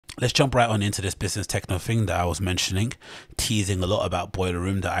let's jump right on into this business techno thing that I was mentioning, teasing a lot about Boiler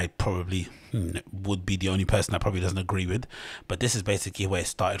Room, that I probably would be the only person that probably doesn't agree with. But this is basically where it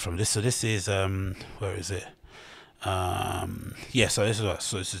started from. So this is where is it? Yeah, so this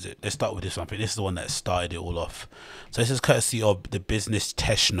is it. Let's start with this one. I think this is the one that started it all off. So this is courtesy of the Business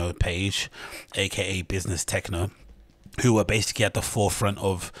Techno page, aka Business Techno, who were basically at the forefront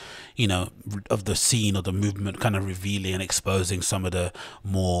of, you know, of the scene or the movement, kind of revealing and exposing some of the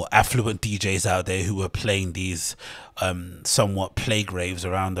more affluent DJs out there who were playing these somewhat play graves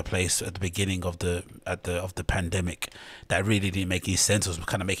around the place at the beginning of the pandemic. That really didn't make any sense. It was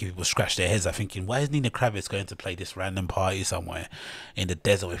kind of making people scratch their heads. I'm thinking, why is Nina Kravitz going to play this random party somewhere in the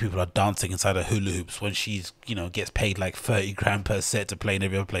desert where people are dancing inside of hula hoops when she's, you know, gets paid like 30 grand per set to play in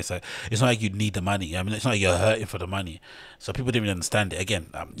every other place? So it's not like you need the money. I mean, it's not like you're hurting for the money. So people didn't even understand it. Again,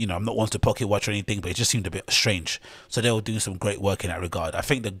 you know, I'm not one to pocket watch or anything, but it just seemed a bit strange. So they were doing some great work in that regard. I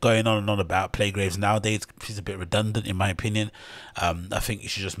think that going on and on about playgraves nowadays is a bit redundant, in my opinion. I think you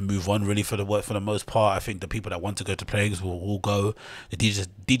should just move on, really, for the work. For the most part, I think the people that want to go to playgraves will go. The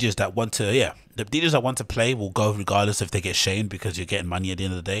DJs that want to, yeah, the DJs that want to play will go regardless if they get shamed, because you're getting money at the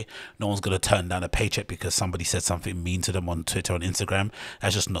end of the day. No one's going to turn down a paycheck because somebody said something mean to them on Twitter, on Instagram.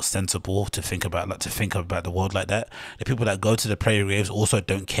 That's just not sensible to think about, like, to think about the world like that. The people that go to the prayer graves also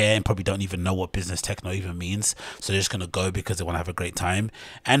don't care and probably don't even know what business techno even means. So they're just going to go because they want to have a great time.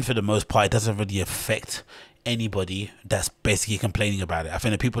 And for the most part, it doesn't really affect anybody that's basically complaining about it. I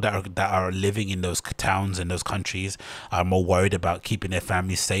think the people that are living in those towns and those countries are more worried about keeping their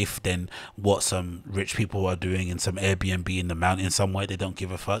families safe than what some rich people are doing in some Airbnb in the mountain somewhere. They don't give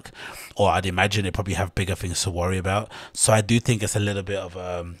a fuck, or I'd imagine they probably have bigger things to worry about. So I do think it's a little bit of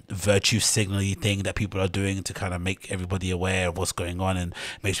a virtue signaling thing that people are doing to kind of make everybody aware of what's going on and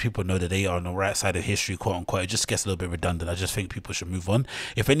makes people know that they are on the right side of history, quote unquote. It just gets a little bit redundant. I just think people should move on.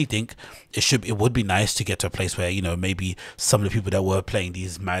 If anything, it would be nice to get to place where, you know, maybe some of the people that were playing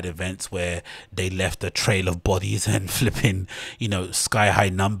these mad events where they left a trail of bodies and flipping, you know, sky high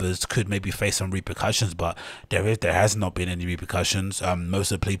numbers could maybe face some repercussions. But there has not been any repercussions.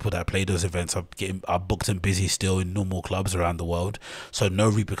 Most of the people that play those events are booked and busy still in normal clubs around the world, so no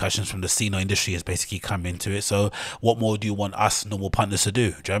repercussions from the scene or industry has basically come into it. So what more do you want us normal partners to do? Do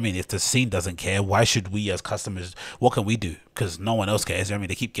you know what I mean? If the scene doesn't care, why should we as customers, what can we do? Because no one else cares. I mean,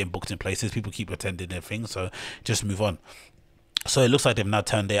 they keep getting booked in places, people keep attending their things, so just move on. So it looks like they've now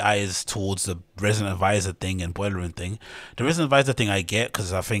turned their eyes towards the resident advisor thing and boiler room thing. The resident advisor thing I get,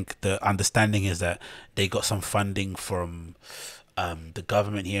 because I think the understanding is that they got some funding from the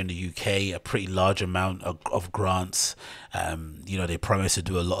government here in the UK, a pretty large amount of grants. You know, they promised to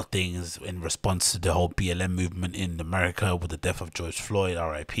do a lot of things in response to the whole BLM movement in America with the death of George Floyd,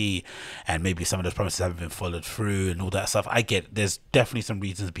 RIP, and maybe some of those promises haven't been followed through and all that stuff. I get there's definitely some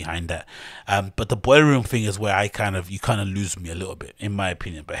reasons behind that, but the boiler room thing is where you kind of lose me a little bit, in my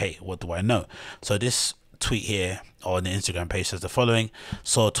opinion. But hey, what do I know? So this tweet here on the Instagram page says the following.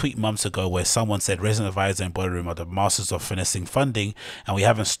 Saw a tweet months ago where someone said resident advisor and boiler room are the masters of finessing funding, and we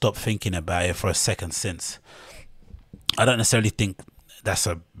haven't stopped thinking about it for a second since. I don't necessarily think that's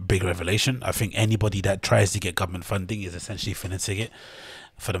a big revelation. I think anybody that tries to get government funding is essentially finessing it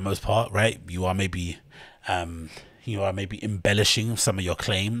for the most part, right? You are maybe embellishing some of your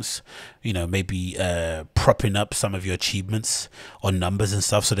claims, you know, maybe propping up some of your achievements on numbers and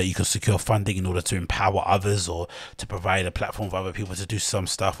stuff so that you can secure funding in order to empower others or to provide a platform for other people to do some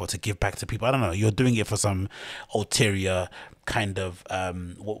stuff or to give back to people. I don't know. You're doing it for some ulterior kind of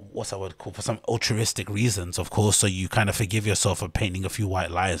what's that word called, for some altruistic reasons, of course, so you kind of forgive yourself for painting a few white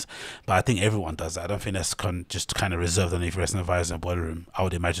lies. But I think everyone does that. I don't think that's just kind of reserved on the resident advisor and boiler room. I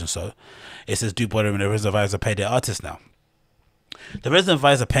would imagine so. It says, do boiler room and the resident advisor pay their artists now? The resident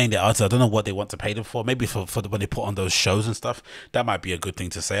advisor paying their artists, I don't know what they want to pay them for. Maybe for when they put on those shows and stuff. That might be a good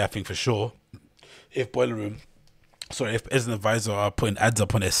thing to say. I think for sure, if resident advisor are putting ads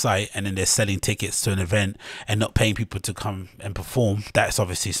up on their site and then they're selling tickets to an event and not paying people to come and perform, that's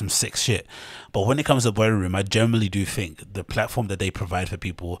obviously some sick shit. But when it comes to boiler room, I generally do think the platform that they provide for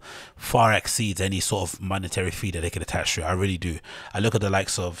people far exceeds any sort of monetary fee that they can attach to it. I really do. I look at the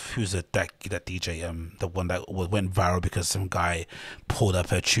likes of that DJ, the one that went viral because some guy pulled up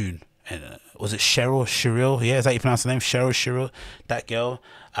her tune. And was it Cheryl? Yeah, is that you pronounce the name? Cheryl? That girl.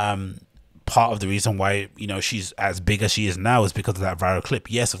 part of the reason why, you know, she's as big as she is now is because of that viral clip.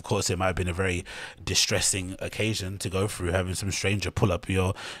 Yes, of course, it might have been a very distressing occasion to go through, having some stranger pull up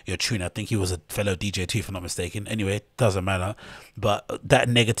your tune. I think he was a fellow DJ too, if I'm not mistaken. Anyway, doesn't matter. But that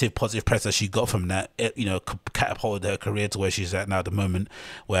negative positive press that she got from that, it, you know, catapulted her career to where she's at now at the moment,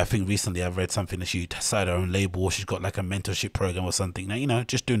 where I think recently I've read something that she started her own label, she's got like a mentorship program or something. Now, you know,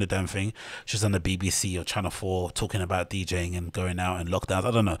 just doing the damn thing. She's on the BBC or Channel 4 talking about DJing and going out and lockdowns.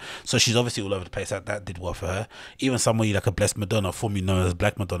 I don't know. So she's obviously all over the place. That did well for her. Even somebody like a Blessed Madonna, formerly known as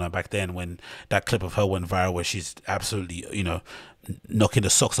Black Madonna back then, when that clip of her went viral where she's absolutely, you know, knocking the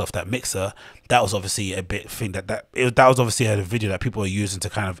socks off that mixer, that was obviously a bit thing that was obviously a video that people were using to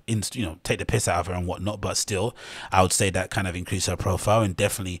kind of you know, take the piss out of her and whatnot. But still, I would say that kind of increased her profile, and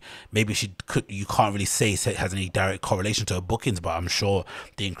definitely maybe you can't really say it has any direct correlation to her bookings, but I'm sure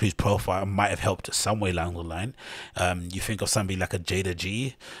the increased profile might have helped some way along the line. You think of somebody like a Jada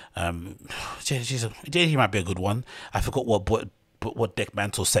G, Jada G might be a good one. I forgot what Deck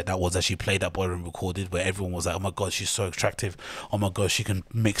Mantle set that was that she played that Boiler Room recorded, where everyone was like, oh my god, she's so attractive, oh my god, she can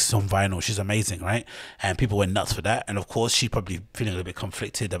mix on vinyl, she's amazing, right? And people went nuts for that. And of course she's probably feeling a little bit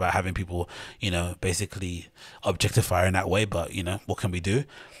conflicted about having people, you know, basically objectify her in that way, but you know, what can we do?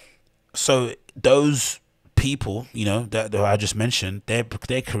 So those people, you know, that I just mentioned, their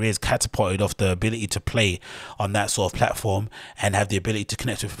careers catapulted off the ability to play on that sort of platform and have the ability to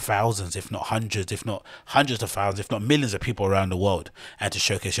connect with thousands, if not hundreds of thousands, if not millions of people around the world, and to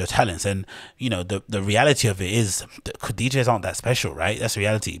showcase your talents. And you know, the reality of it is that DJs aren't that special, right? That's the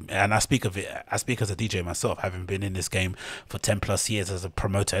reality. And I speak as a DJ myself, having been in this game for 10+ years as a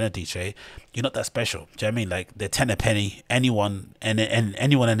promoter and a DJ. You're not that special. Do you know what I mean? Like, they're 10 a penny. Anyone and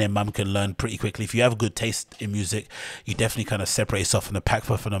anyone and their mum can learn pretty quickly. If you have good taste in music, you definitely kind of separate yourself from the pack.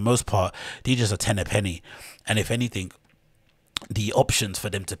 But for the most part, DJs are 10 a penny. And if anything, the options for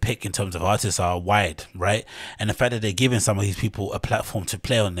them to pick in terms of artists are wide, right? And the fact that they're giving some of these people a platform to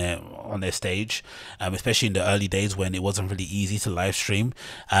play on their stage, especially in the early days when it wasn't really easy to live stream,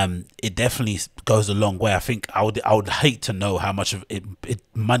 it definitely goes a long way. I think I would hate to know how much of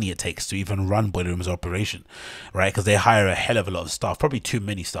money it takes to even run Boiler Room as an operation, right? Because they hire a hell of a lot of staff, probably too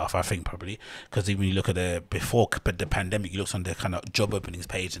many staff, I think, probably, because even you look at before the pandemic, you look on their kind of job openings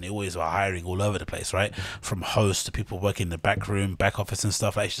page and they always were hiring all over the place, right? From hosts to people working in the back room, back office and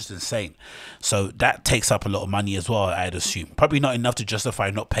stuff. Like, it's just insane. So that takes up a lot of money as well, I'd assume. Probably not enough to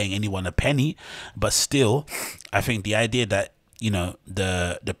justify not paying anyone a penny, but still, I think the idea that, you know,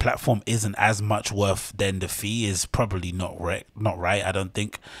 the platform isn't as much worth than the fee is probably not right. I don't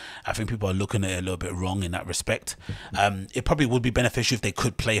think. I think people are looking at it a little bit wrong in that respect. It probably would be beneficial if they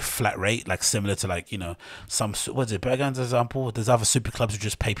could play a flat rate, like similar to, like, you know, some, what's it, Bergen's example. There's other super clubs who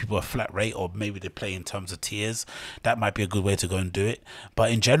just pay people a flat rate, or maybe they play in terms of tiers. That might be a good way to go and do it. But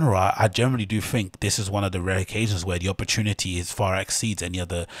in general, I generally do think this is one of the rare occasions where the opportunity is far exceeds any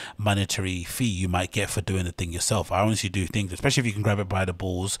other monetary fee you might get for doing the thing yourself. I honestly do think, especially if you can grab it by the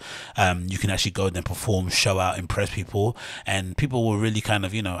balls, you can actually go and perform, show out, impress people, and people will really kind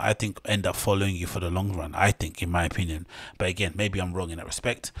of, you know, I think end up following you for the long run, I think, in my opinion. But again, maybe I'm wrong in that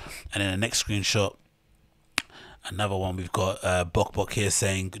respect. And then the next screenshot, another one, we've got Bok here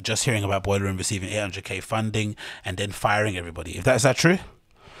saying, just hearing about Boiler Room receiving 800k funding and then firing everybody. Is that true?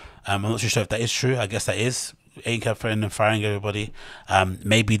 I'm not too sure if that is true. I guess that is. And firing everybody.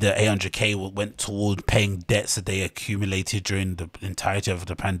 Maybe the 800k went toward paying debts that they accumulated during the entirety of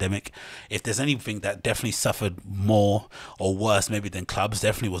the pandemic. If there's anything that definitely suffered more or worse maybe than clubs,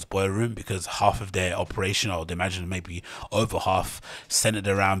 definitely was Boiler Room, because half of their operation, I would imagine maybe over half, centered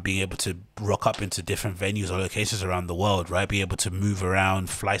around being able to rock up into different venues or locations around the world, right? Be able to move around,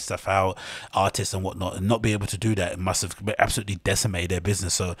 fly stuff out, artists and whatnot, and not be able to do that, it must have absolutely decimated their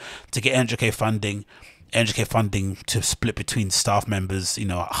business. So to get 800k funding to split between staff members, you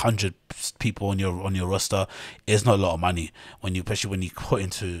know, 100 people on your roster is not a lot of money, especially when you put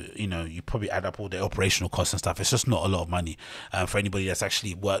into, you know, you probably add up all the operational costs and stuff. It's just not a lot of money for anybody that's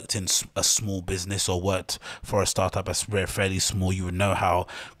actually worked in a small business or worked for a startup that's fairly small. You would know how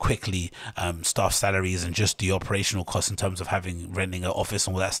quickly staff salaries and just the operational costs in terms of renting an office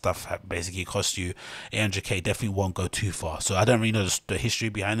and all that stuff basically cost you. 800k definitely won't go too far. So I don't really know the history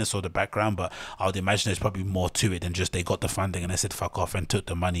behind this or the background, but I would imagine there's probably more to it than just they got the funding and they said fuck off and took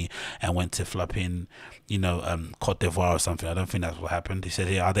the money and went to flipping, you know, Cote d'Ivoire or something. I don't think that's what happened. He said,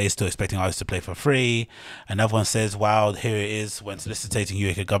 here, are they still expecting artists to play for free? Another one says, wow, here it is, when soliciting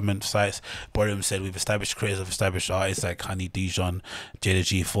UK government sites, Boiler Room said, we've established careers of established artists like Honey Dijon, Jada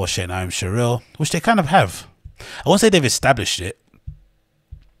G, Forshay and I'm Cheryl, which they kind of have. I won't say they've established it.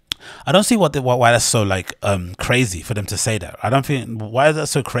 I don't see why that's so like crazy for them to say that. I don't think why is that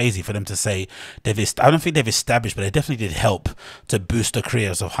so crazy for them to say I don't think they've established, but they definitely did help to boost the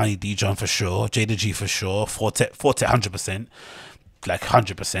careers of Honey D John for sure, Jada G for sure, Fortet 100%. Like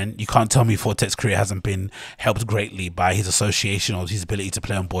 100%. You can't tell me Fortet's career hasn't been helped greatly by his association or his ability to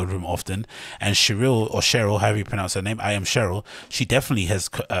play on Boardroom often. And Cheryl, however you pronounce her name, I am Cheryl, she definitely has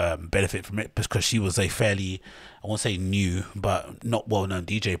benefit from it because she was a fairly, I won't say new, but not well-known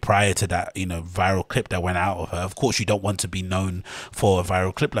DJ prior to that, you know, viral clip that went out of her. Of course, you don't want to be known for a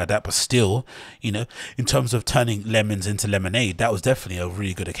viral clip like that, but still, you know, in terms of turning lemons into lemonade, that was definitely a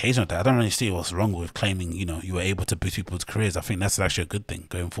really good occasion of that. I don't really see what's wrong with claiming, you know, you were able to boost people's careers. I think that's actually a good thing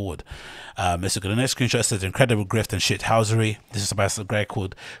going forward. Let's look at the next screenshot. It says incredible grift and shithousery. This is about a guy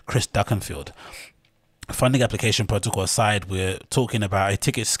called Chris Duckenfield. Funding application protocol aside, we're talking about a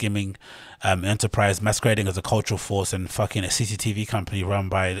ticket skimming enterprise masquerading as a cultural force and fucking a CCTV company run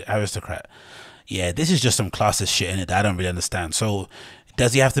by an aristocrat. Yeah, this is just some classist shit in it that I don't really understand. So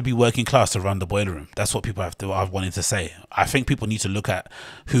does he have to be working class to run the Boiler Room? That's what people are wanting to say. I think people need to look at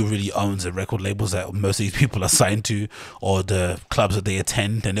who really owns the record labels that most of these people are signed to, or the clubs that they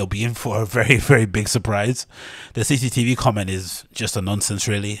attend, and they'll be in for a very, very big surprise. The CCTV comment is just a nonsense,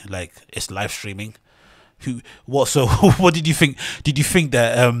 really. Like, it's live streaming. So what did you think? Did you think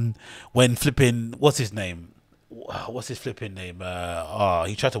that when flipping, what's his flipping name?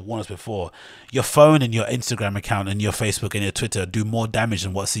 He tried to warn us before. Your phone and your Instagram account and your Facebook and your Twitter do more damage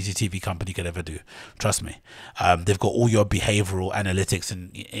than what CCTV company could ever do. Trust me. They've got all your behavioral analytics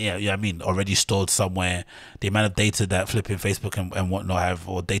and I mean already stored somewhere. The amount of data that flipping Facebook and whatnot have,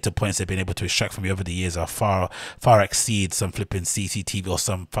 or data points they've been able to extract from you over the years, are far exceed some flipping CCTV or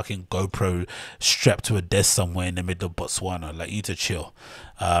some fucking GoPro strapped to a desk somewhere in the middle of Botswana. Like, you need to chill.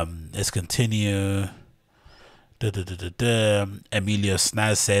 Let's continue. Emilia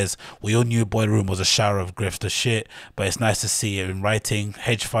Snaz says, we all knew Boiler Room was a shower of grifter shit, but it's nice to see it in writing.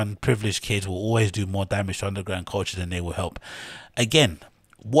 Hedge fund privileged kids will always do more damage to underground culture than they will help. Again,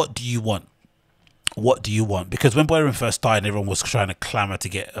 what do you want? What do you want? Because when Boiler Room first started, everyone was trying to clamour to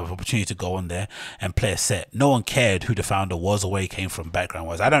get an opportunity to go on there and play a set. No one cared who the founder was or where he came from background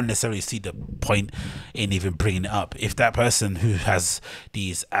wise. I don't necessarily see the point in even bringing it up. If that person who has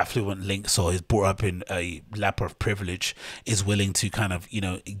these affluent links or is brought up in a lap of privilege is willing to kind of, you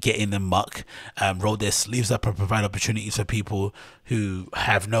know, get in the muck, roll their sleeves up and provide opportunities for people who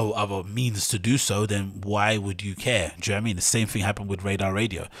have no other means to do so, then why would you care? Do you know what I mean? The same thing happened with Radar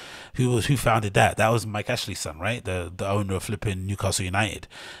Radio. Who founded that? That was Mike Ashley's son, right? The owner of flipping Newcastle United.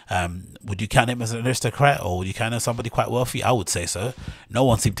 Would you count him as an aristocrat, or would you count him as somebody quite wealthy? I would say so. No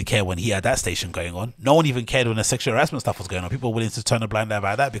one seemed to care when he had that station going on. No one even cared when the sexual harassment stuff was going on. People were willing to turn a blind eye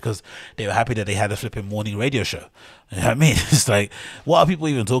about that because they were happy that they had a flipping morning radio show. You know what I mean? It's like, what are people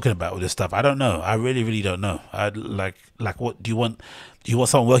even talking about with this stuff? I don't know. I really, really don't know. What do you want? Do you want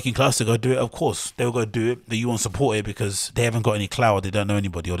someone working class to go do it? Of course, they'll go do it, but you won't support it because they haven't got any clout, or they don't know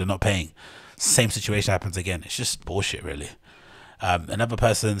anybody, or they're not paying. Same situation happens again. It's just bullshit, really. Another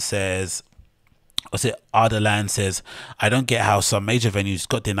person says, what's it? Ardaland says, I don't get how some major venues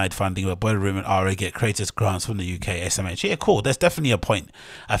got denied funding, but Boiler Room and RA get creators grants from the UK SMH. Yeah, cool. That's definitely a point.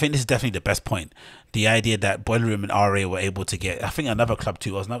 I think this is definitely the best point. The idea that Boiler Room and RA were able to get, I think another club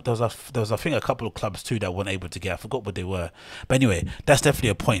too, there was I think a couple of clubs too that weren't able to get. I forgot what they were, but anyway, that's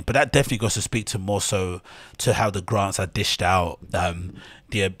definitely a point. But that definitely goes to speak to more so to how the grants are dished out.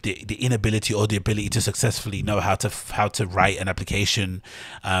 The inability or the ability to successfully know how to write an application,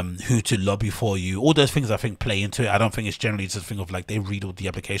 who to lobby for you, all those things I think play into it. I don't think it's generally just a thing of like they read all the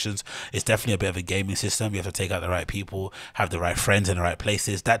applications. It's definitely a bit of a gaming system. You have to take out the right people, have the right friends in the right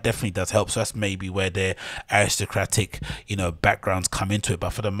places. That definitely does help. So that's maybe where their aristocratic, you know, backgrounds come into it. But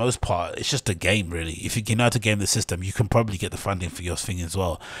for the most part, it's just a game, really. If you know how to game the system, you can probably get the funding for your thing as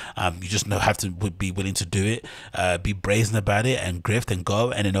well. You just have to be willing to do it, be brazen about it, and grift and go.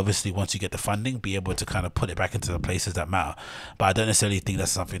 And then obviously once you get the funding, be able to kind of put it back into the places that matter. But I don't necessarily think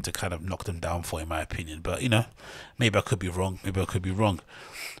that's something to kind of knock them down for, in my opinion. But, you know, maybe I could be wrong.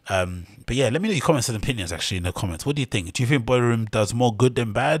 But yeah, let me know your comments and opinions actually in the comments. What do you think? Do you think Boiler Room does more good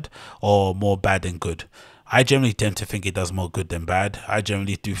than bad, or more bad than good? I generally tend to think it does more good than bad. I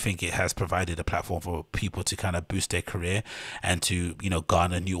generally do think it has provided a platform for people to kind of boost their career and to, you know,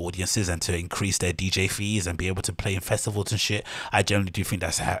 garner new audiences and to increase their DJ fees and be able to play in festivals and shit. I generally do think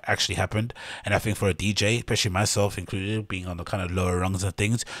that's actually happened. And I think for a DJ, especially myself included, being on the kind of lower rungs of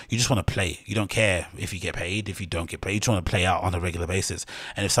things, you just want to play. You don't care if you get paid, if you don't get paid. You just want to play out on a regular basis.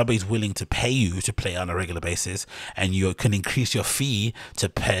 And if somebody's willing to pay you to play on a regular basis and you can increase your fee to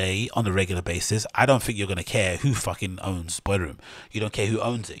pay on a regular basis, I don't think you're going to to care who fucking owns Boiler Room. You don't care who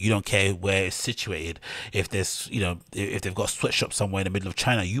owns it. You don't care where it's situated. If there's, you know, if they've got a sweatshop somewhere in the middle of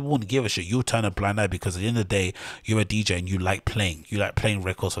China, you wouldn't give a shit. You'll turn a blind eye, because at the end of the day, you're a DJ and you like playing. You like playing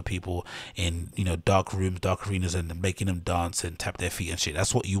records for people in, you know, dark rooms, dark arenas, and making them dance and tap their feet and shit.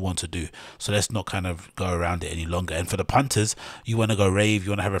 That's what you want to do. So let's not kind of go around it any longer. And for the punters, you want to go rave,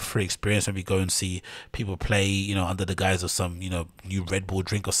 you want to have a free experience, maybe go and see people play, you know, under the guise of some, you know, new Red Bull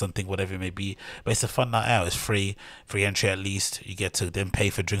drink or something, whatever it may be. But it's a fun night out. It's free entry at least. You get to then pay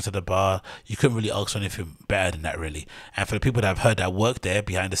for drinks at the bar. You couldn't really ask for anything better than that, really. And for the people that I've heard that work there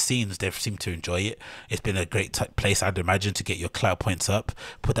behind the scenes, they seem to enjoy it. It's been a great place, I'd imagine, to get your cloud points up,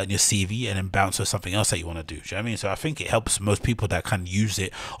 put that in your CV, and then bounce for something else that you want to do. Do you know what I mean? So I think it helps most people that can use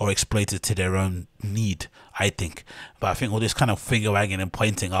it or exploit it to their own need, I think. But I think all this kind of finger wagging and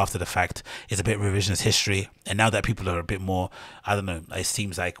pointing after the fact is a bit revisionist history. And now that people are a bit more, I don't know, it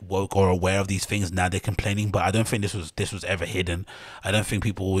seems like woke or aware of these things, now they're complaining. But I don't think this was ever hidden. I don't think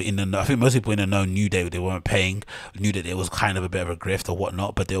people in the know, I think most people in the know knew they weren't paying, knew that it was kind of a bit of a grift or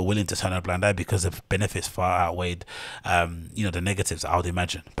whatnot, but they were willing to turn a blind eye because the benefits far outweighed you know, the negatives, I would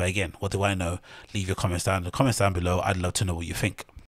imagine. But again, what do I know? Leave your comments down in the comments down below. I'd love to know what you think.